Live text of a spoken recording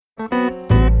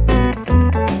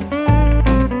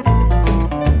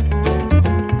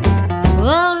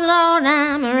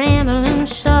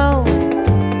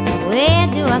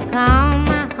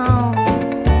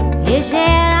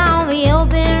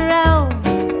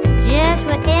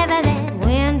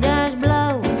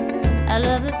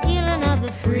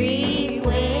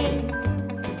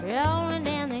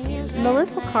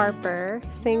Carper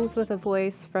sings with a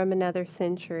voice from another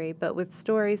century, but with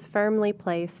stories firmly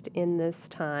placed in this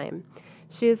time.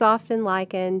 She is often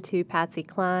likened to Patsy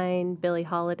Cline, Billie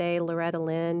Holiday, Loretta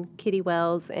Lynn, Kitty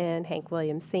Wells, and Hank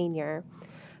Williams Sr.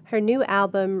 Her new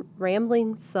album,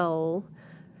 Rambling Soul,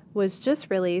 was just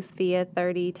released via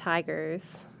 30 Tigers,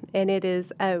 and it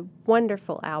is a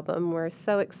wonderful album. We're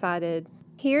so excited.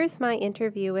 Here's my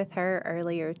interview with her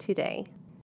earlier today.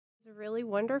 It's really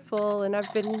wonderful, and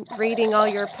I've been reading all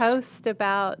your posts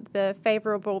about the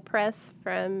favorable press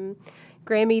from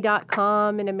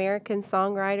Grammy.com and American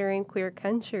Songwriter in Queer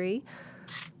Country.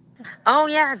 Oh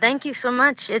yeah, thank you so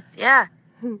much.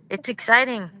 It's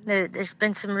exciting. There's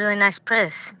been some really nice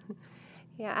press.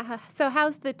 Yeah. So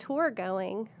how's the tour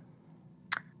going?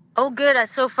 Oh, good.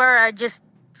 So far, I just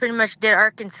pretty much did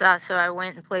Arkansas. So I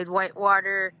went and played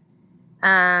Whitewater,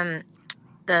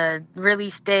 the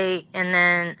release day, and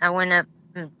then I went up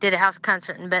and did a house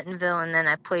concert in Bentonville, and then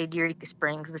I played Eureka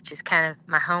Springs, which is kind of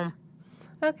my home.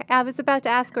 Okay. I was about to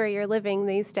ask where you're living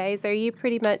these days. Are you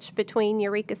pretty much between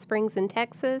Eureka Springs and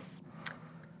Texas?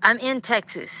 I'm in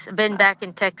Texas. I've been back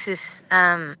in Texas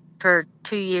for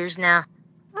 2 years now.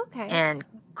 Okay. And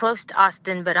close to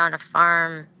Austin, but on a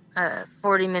farm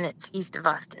 40 minutes east of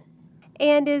Austin.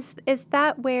 And is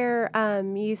that where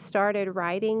you started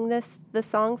writing the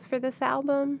songs for this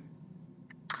album?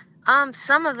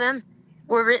 Some of them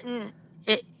were written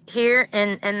here,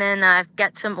 and then I've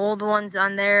got some old ones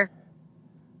on there,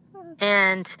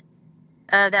 and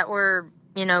that were,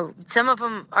 some of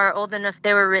them are old enough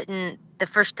they were written the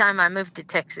first time I moved to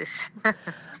Texas.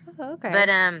 Okay. But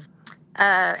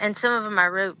and some of them I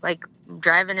wrote like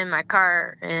driving in my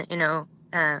car,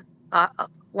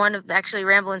 one of actually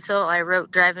Ramblin' Soul I wrote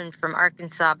driving from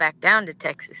Arkansas back down to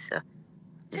Texas. So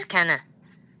just kind of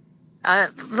a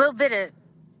little bit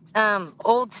of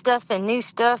old stuff and new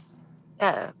stuff,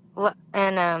 and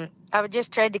I would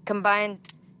just try to combine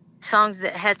songs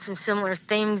that had some similar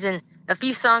themes and a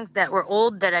few songs that were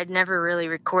old that I'd never really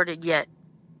recorded yet.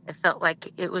 It felt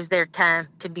like it was their time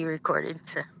to be recorded.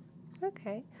 So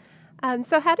okay.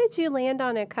 So how did you land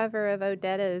on a cover of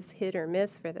Odetta's Hit or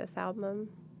Miss for this album?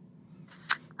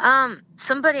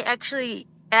 Somebody actually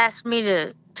asked me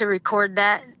to record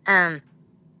that, and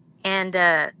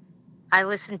I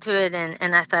listened to it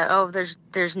and I thought, oh,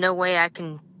 there's no way I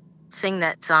can sing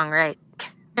that song right.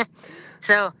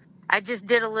 So I just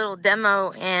did a little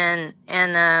demo and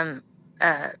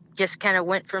just kind of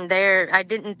went from there. I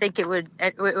didn't think it would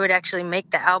actually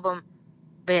make the album,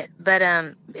 but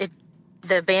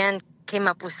the band came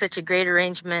up with such a great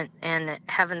arrangement, and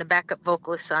having the backup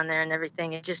vocalists on there and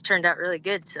everything, it just turned out really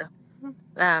good. So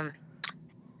that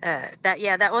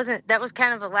was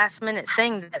kind of a last minute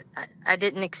thing that I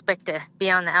didn't expect to be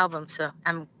on the album. So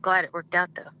I'm glad it worked out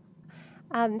though.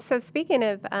 So speaking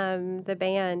of the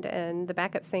band and the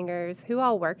backup singers, who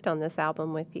all worked on this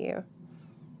album with you?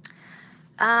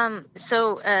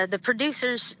 So the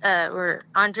producers were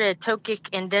Andrea Tokic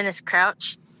and Dennis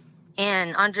Crouch.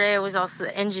 And Andrea was also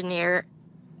the engineer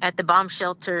at the Bomb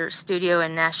Shelter studio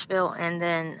in Nashville. And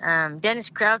then Dennis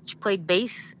Crouch played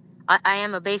bass. I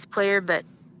am a bass player, but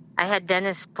I had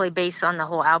Dennis play bass on the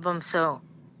whole album, so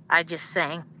I just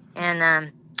sang.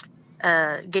 And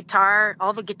guitar,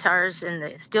 all the guitars and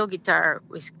the steel guitar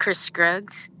was Chris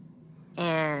Scruggs.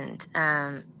 And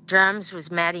drums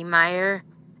was Maddie Meyer.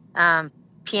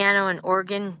 Piano and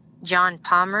organ, John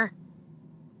Palmer.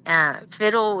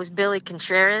 Fiddle was Billy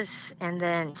Contreras, and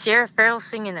then Sierra Farrell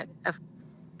singing a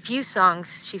few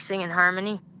songs. She's singing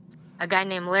harmony. A guy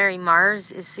named Larry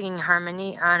Mars is singing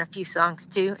harmony on a few songs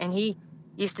too, and he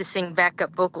used to sing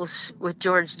backup vocals with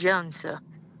George Jones, so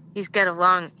he's got a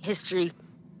long history.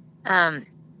 And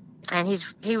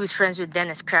he was friends with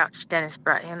Dennis Crouch. Dennis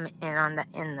brought him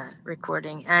in the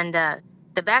recording, and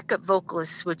the backup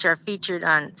vocalists, which are featured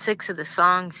on 6 of the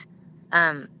songs,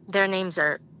 their names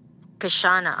are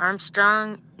Kashana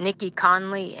Armstrong, Nikki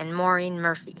Conley, and Maureen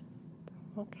Murphy.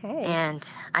 Okay. And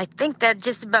I think that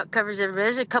just about covers everybody.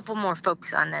 There's a couple more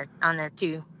folks on there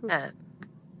too.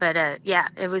 But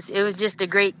it was just a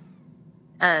great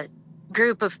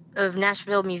group of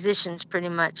Nashville musicians, pretty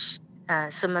much.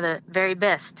 Some of the very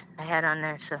best I had on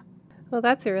there. So. Well,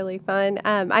 that's really fun.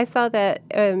 I saw that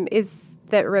is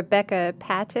that Rebecca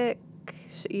Patek,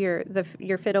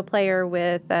 your fiddle player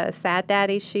with Sad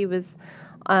Daddy. She was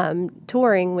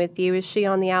touring with you. Is she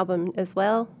on the album as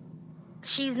well?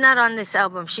 She's not on this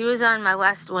album. She was on my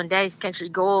last one, Daddy's Country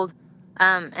Gold,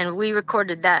 and we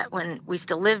recorded that when we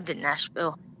still lived in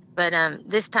Nashville. But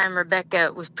this time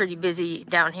Rebecca was pretty busy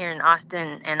down here in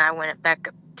Austin, and I went back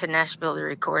up to Nashville to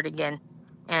record again.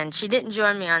 And she didn't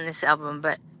join me on this album,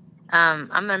 but I'm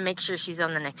gonna make sure she's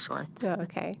on the next one. Oh,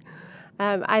 okay.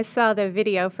 I saw the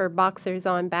video for Boxers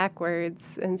on Backwards,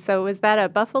 and so was that a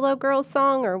Buffalo Girls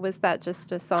song, or was that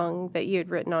just a song that you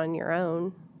had written on your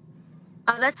own?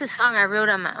 That's a song I wrote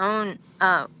on my own.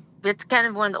 It's kind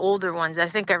of one of the older ones. I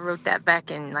think I wrote that back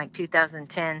in like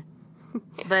 2010.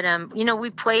 But we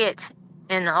play it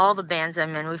in all the bands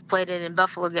I'm in. We've played it in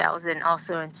Buffalo Gals and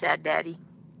also in Sad Daddy.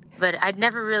 But I'd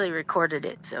never really recorded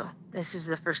it, so this was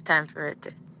the first time for it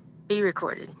to be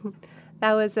recorded.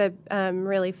 That was a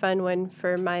really fun one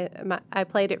for I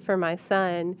played it for my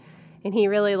son, and he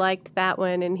really liked that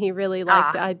one, and he really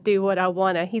liked I Do What I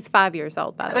Wanna. He's 5 years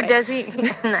old, by the way. Oh, does he?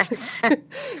 Nice.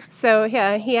 So,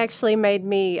 yeah, he actually made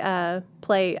me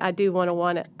play I Do What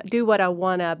I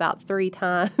Wanna about 3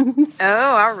 times. Oh,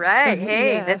 all right.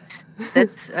 Hey, Yeah.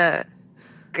 that's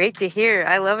great to hear.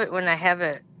 I love it when I have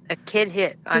a kid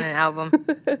hit on an album.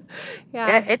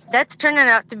 Yeah. That's turning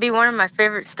out to be one of my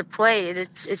favorites to play.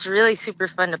 It's really super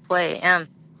fun to play. And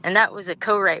that was a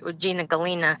co-write with Gina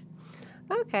Galena.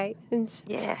 Okay. And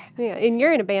Yeah. Yeah, and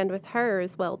you're in a band with her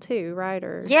as well too, right?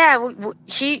 Or Yeah,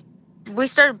 we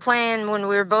started playing when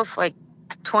we were both like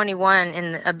 21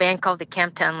 in a band called the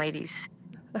Camptown Ladies,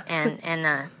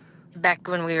 and back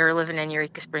when we were living in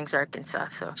Eureka Springs, Arkansas.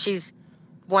 So she's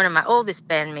one of my oldest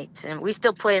bandmates, and we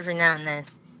still play every now and then.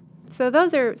 So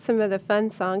those are some of the fun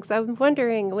songs. I'm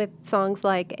wondering, with songs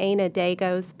like Ain't a Day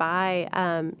Goes By,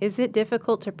 is it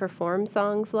difficult to perform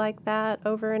songs like that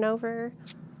over and over?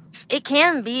 It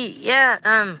can be,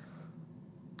 yeah.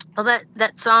 Well,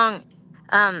 that song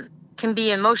can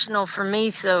be emotional for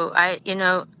me, so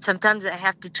sometimes I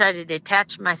have to try to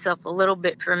detach myself a little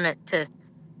bit from it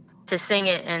to sing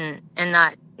it and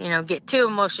not, get too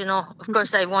emotional. Of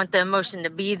course, I want the emotion to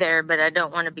be there, but I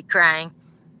don't want to be crying.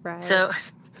 Right. So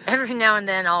every now and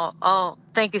then I'll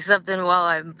think of something while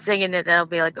I'm singing it that'll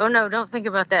be like, oh no, don't think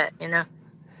about that, you're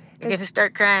gonna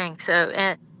start crying. So,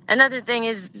 and another thing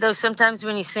is, though, sometimes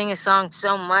when you sing a song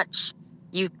so much,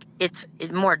 it's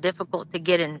more difficult to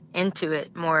get into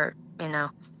it more,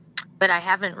 but I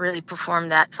haven't really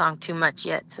performed that song too much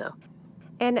yet. So.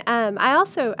 And I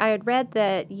had read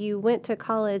that you went to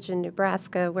college in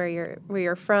Nebraska, where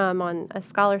you're from, on a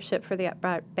scholarship for the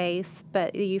upright bass,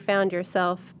 but you found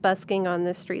yourself busking on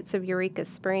the streets of Eureka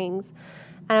Springs.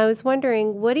 And I was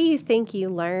wondering, what do you think you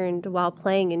learned while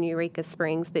playing in Eureka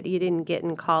Springs that you didn't get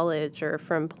in college or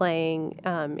from playing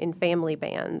in family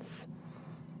bands?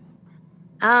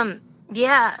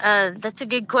 That's a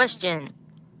good question.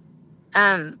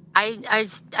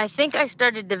 I think I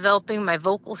started developing my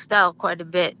vocal style quite a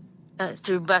bit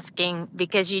through busking,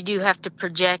 because you do have to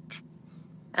project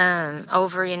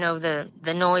over,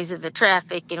 the noise of the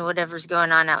traffic and whatever's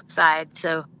going on outside.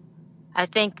 So I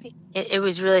think it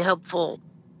was really helpful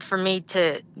for me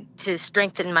to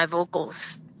strengthen my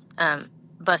vocals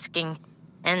busking,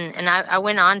 and I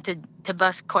went on to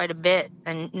busk quite a bit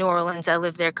in New Orleans. I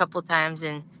lived there a couple of times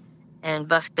and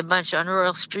busked a bunch on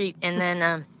Royal Street, and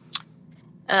then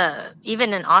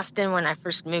even in Austin, when I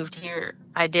first moved here,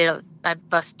 I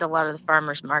busked a lot of the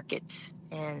farmers markets,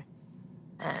 and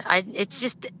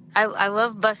I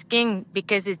love busking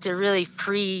because it's a really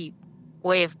free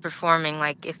way of performing.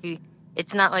 Like,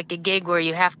 it's not like a gig where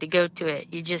you have to go to it.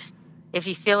 If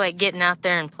you feel like getting out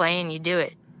there and playing, you do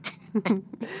it.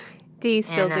 Do you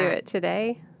still do it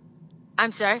today?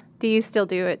 I'm sorry? Do you still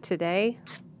do it today?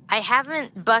 I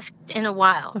haven't busked in a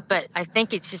while, but I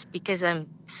think it's just because I'm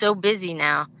so busy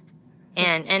now,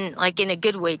 and like in a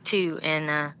good way too.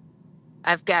 And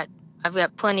I've got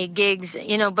plenty of gigs.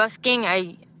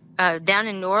 Busking, down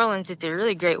in New Orleans, it's a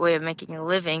really great way of making a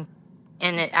living,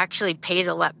 and it actually paid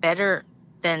a lot better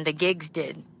than the gigs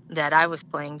did that I was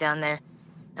playing down there.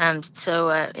 So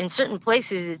in certain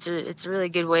places, it's a really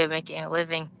good way of making a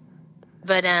living.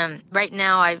 But right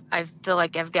now, I feel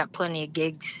like I've got plenty of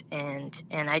gigs, and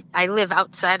I live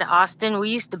outside of Austin. We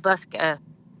used to busk a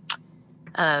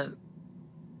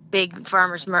big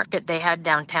farmers market they had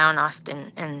downtown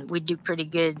Austin, and we do pretty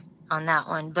good on that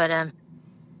one. But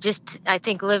I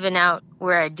think living out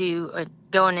where I do,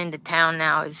 going into town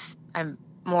now, I'm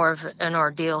more of an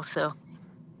ordeal. So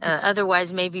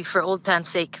otherwise, maybe for old time's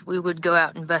sake, we would go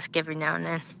out and busk every now and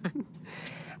then.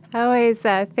 I always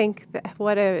think that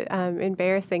what a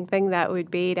embarrassing thing that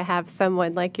would be, to have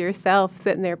someone like yourself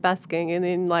sitting there busking and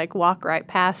then like walk right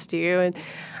past you, and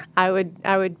I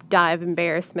would die of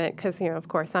embarrassment because of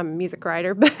course I'm a music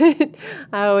writer, but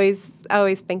I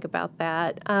always think about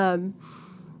that. So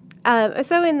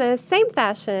in the same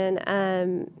fashion,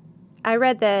 I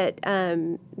read that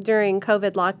during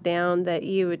COVID lockdown that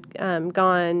you had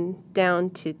gone down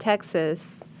to Texas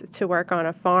to work on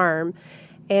a farm.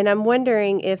 And I'm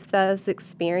wondering if those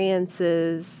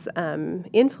experiences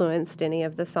influenced any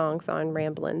of the songs on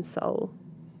Ramblin' Soul.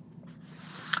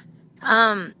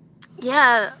 Um,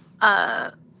 yeah,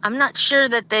 I'm not sure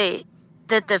that the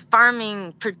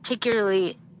farming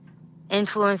particularly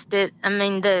influenced it. I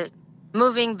mean, the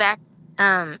moving back,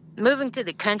 moving to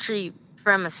the country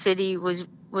from a city was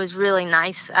really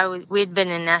nice. We had been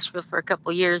in Nashville for a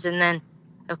couple years, and then,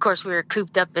 of course, we were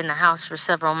cooped up in the house for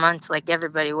several months, like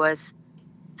everybody was.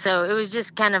 So it was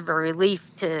just kind of a relief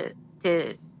to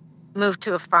move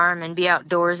to a farm and be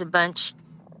outdoors a bunch.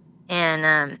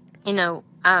 And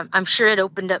I'm sure it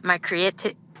opened up my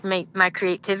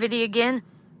creativity again.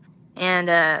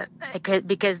 And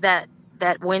because that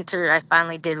winter I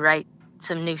finally did write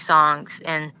some new songs,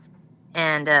 and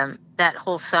that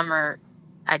whole summer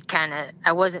I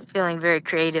wasn't feeling very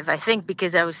creative, I think,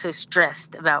 because I was so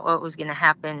stressed about what was going to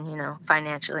happen,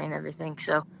 financially and everything.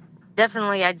 So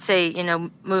definitely I'd say,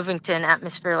 moving to an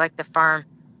atmosphere like the farm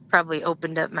probably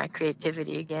opened up my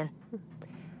creativity again.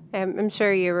 I'm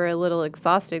sure you were a little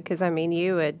exhausted because, I mean,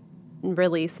 you had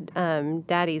released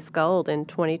Daddy's Gold in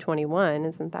 2021,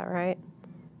 isn't that right?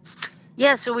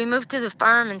 Yeah, so we moved to the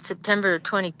farm in September of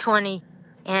 2020,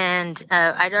 and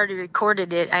I'd already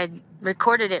recorded it. I'd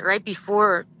recorded it right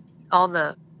before all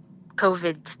the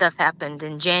COVID stuff happened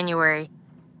in January,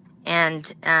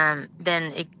 and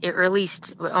then it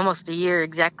released almost a year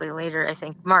exactly later, I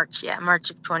think March of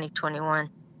 2021.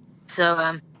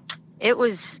 So it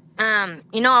was,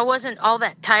 I wasn't all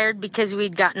that tired because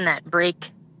we'd gotten that break.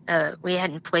 We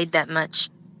hadn't played that much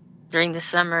during the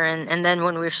summer, and then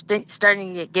when we were starting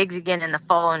to get gigs again in the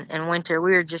fall and winter,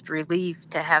 we were just relieved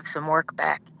to have some work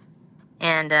back.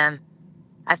 And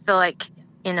I feel like,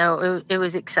 it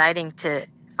was exciting to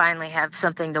finally have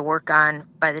something to work on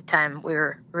by the time we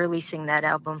were releasing that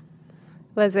album.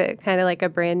 Was it kind of like a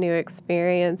brand new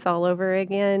experience all over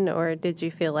again, or did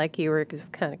you feel like you were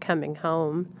just kind of coming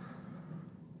home?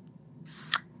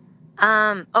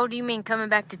 Oh, do you mean coming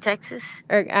back to Texas?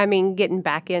 Or, I mean, getting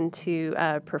back into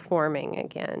performing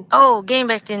again? Oh, getting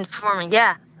back to performing,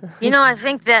 yeah. I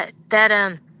think that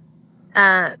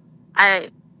I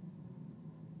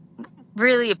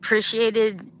really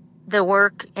appreciated the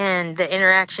work and the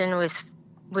interaction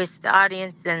with the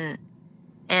audience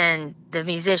and the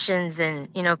musicians,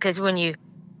 and because when you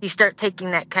start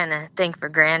taking that kind of thing for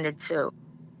granted. So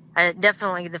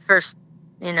definitely the first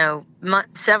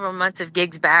several months of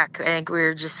gigs back, I think we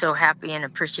were just so happy and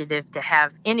appreciative to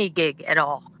have any gig at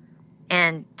all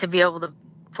and to be able to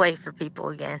play for people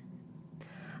again.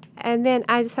 And then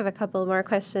I just have a couple more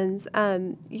questions.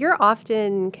 You're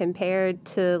often compared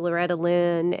to Loretta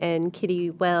Lynn and Kitty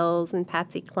Wells and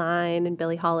Patsy Cline and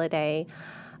Billie Holiday.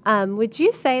 Would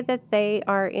you say that they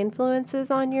are influences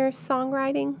on your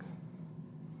songwriting?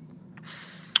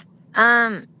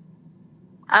 I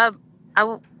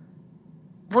I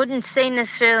wouldn't say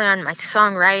necessarily on my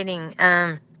songwriting.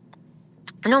 I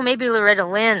know maybe Loretta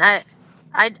Lynn.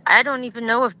 I don't even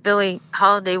know if Billie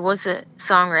Holiday was a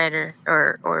songwriter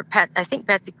or I think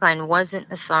Patsy Cline wasn't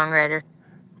a songwriter.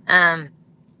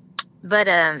 But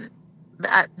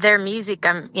their music,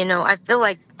 I feel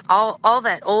like all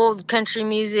that old country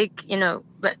music,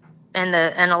 but and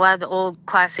a lot of the old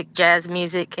classic jazz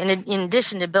music, and in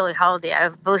addition to Billie Holiday,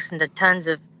 I've listened to tons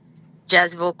of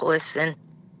jazz vocalists, and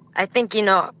I think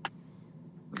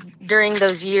during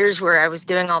those years where I was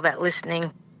doing all that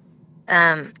listening,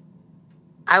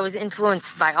 I was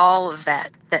influenced by all of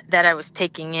that I was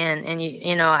taking in,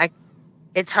 and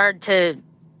it's hard to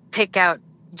pick out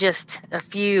just a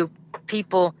few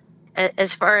people.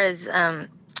 As far as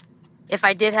if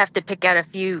I did have to pick out a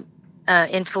few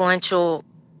influential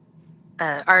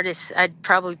artists, I'd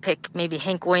probably pick maybe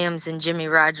Hank Williams and Jimmy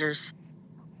Rogers.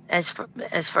 As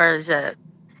far as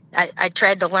I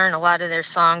tried to learn a lot of their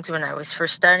songs when I was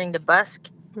first starting to busk,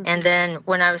 Mm-hmm. and then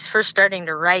when I was first starting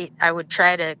to write, I would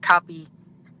try to copy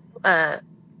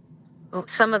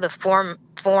some of the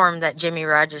form that Jimmy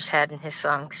Rogers had in his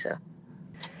songs. So,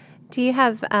 Do you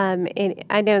have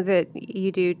I know that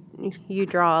you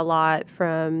draw a lot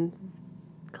from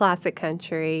classic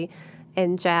country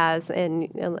and jazz,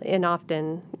 and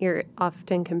often you're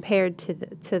often compared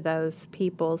to those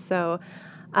people. So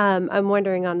I'm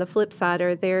wondering, on the flip side,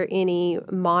 are there any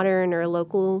modern or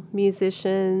local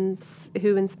musicians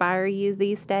who inspire you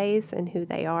these days, and who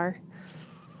they are?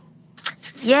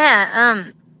 yeah,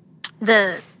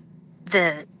 the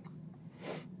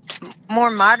more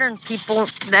modern people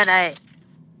that I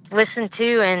listen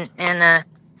to and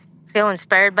feel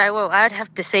inspired by, well, I'd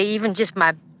have to say even just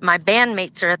my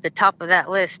bandmates are at the top of that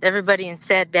list. Everybody in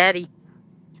Sad Daddy,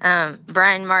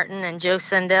 Brian Martin and Joe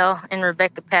Sundell and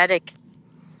Rebecca Paddock.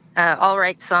 all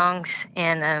write songs,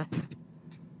 and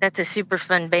that's a super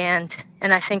fun band.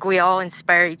 And I think we all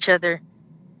inspire each other.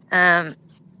 I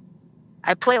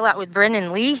play a lot with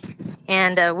Brennan Lee,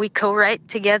 and we co-write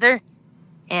together.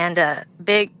 And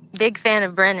big fan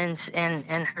of Brennan's and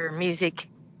her music.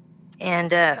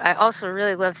 And I also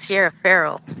really love Sierra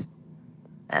Farrell.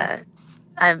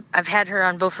 I've had her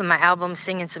on both of my albums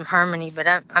singing some harmony, but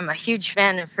I'm a huge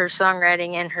fan of her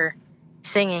songwriting and her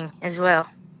singing as well.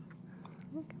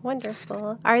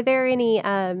 Wonderful. Are there any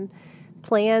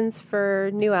plans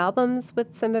for new albums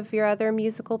with some of your other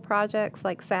musical projects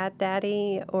like Sad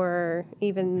Daddy or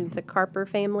even the Carper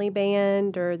Family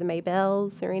Band or the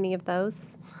Maybells or any of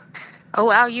those? Oh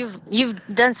wow, you've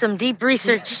done some deep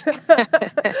research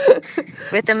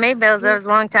with the Maybells. That was a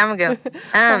long time ago.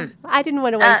 I didn't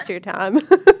want to waste your time.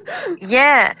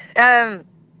 Yeah.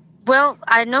 Well,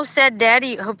 I know Sad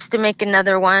Daddy hopes to make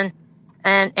another one,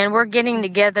 and we're getting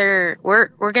together.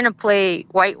 We're gonna play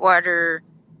Whitewater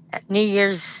at New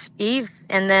Year's Eve,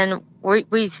 and then we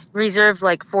reserved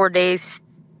like 4 days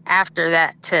after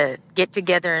that to get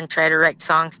together and try to write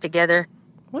songs together.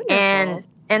 Wonderful.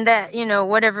 And that,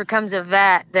 whatever comes of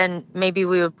that, then maybe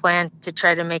we would plan to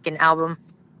try to make an album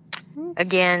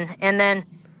again. And then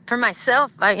for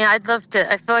myself, I'd love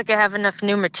to. I feel like I have enough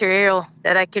new material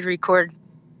that I could record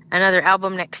another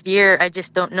album next year. I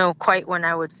just don't know quite when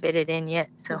I would fit it in yet.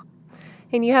 So.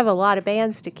 And you have a lot of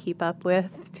bands to keep up with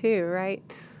too, right?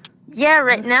 Yeah,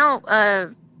 right now,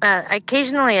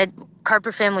 occasionally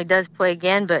Carper Family does play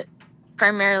again, but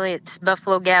primarily it's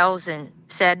Buffalo Gals and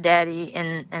Sad Daddy,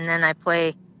 and then I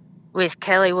play with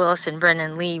Kelly Willis and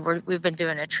Brennan Lee. We've been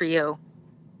doing a trio,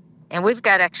 and we've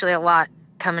got actually a lot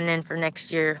coming in for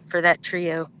next year for that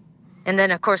trio. And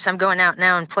then, of course, I'm going out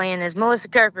now and playing as Melissa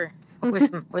Carper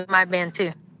with my band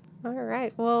too. All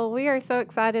right. Well, we are so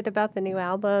excited about the new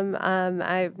album.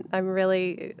 I'm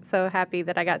really so happy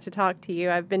that I got to talk to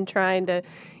you. I've been trying to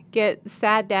get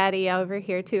Sad Daddy over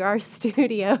here to our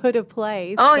studio to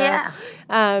play. Oh, yeah.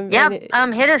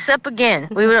 Hit us up again.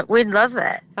 We'd love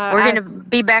that. We're going to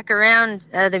be back around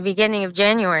the beginning of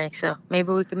January, so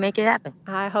maybe we can make it happen.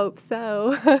 I hope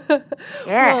so.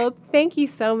 Yeah. Well, thank you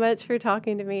so much for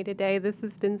talking to me today. This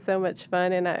has been so much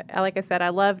fun, and like I said, I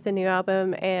love the new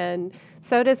album, and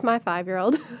so does my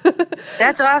 5-year-old.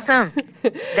 That's awesome.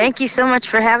 Thank you so much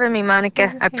for having me, Monica.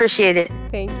 Okay. I appreciate it.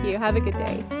 Thank you. Have a good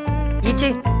day. You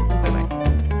too.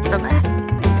 Bye-bye.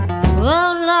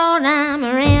 Oh, Lord, I'm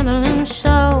a rambling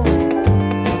soul.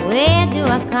 Where do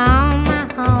I call my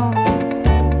home?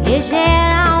 It's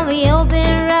out on the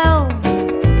open road,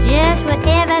 just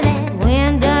wherever that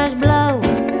wind does blow.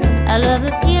 I love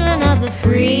the feeling of the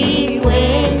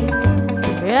freeway,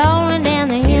 rolling down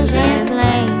the hills and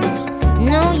plains.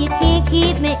 No, you can't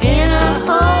keep me in a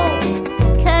hole,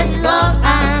 'cause, Lord,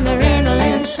 I'm a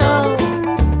rambling soul.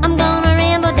 I'm gonna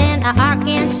ramble down to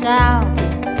Arkansas,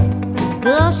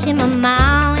 go see my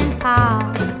ma and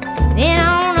pa, then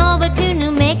on over to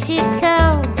New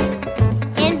Mexico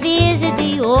and visit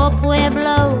the old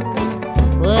Pueblo.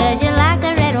 Would you like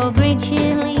the red or green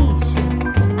chilies?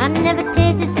 I never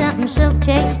tasted something so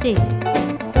tasty.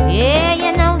 Yeah,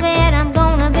 you know that I'm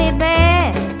gonna be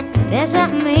bad. There's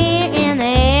something here in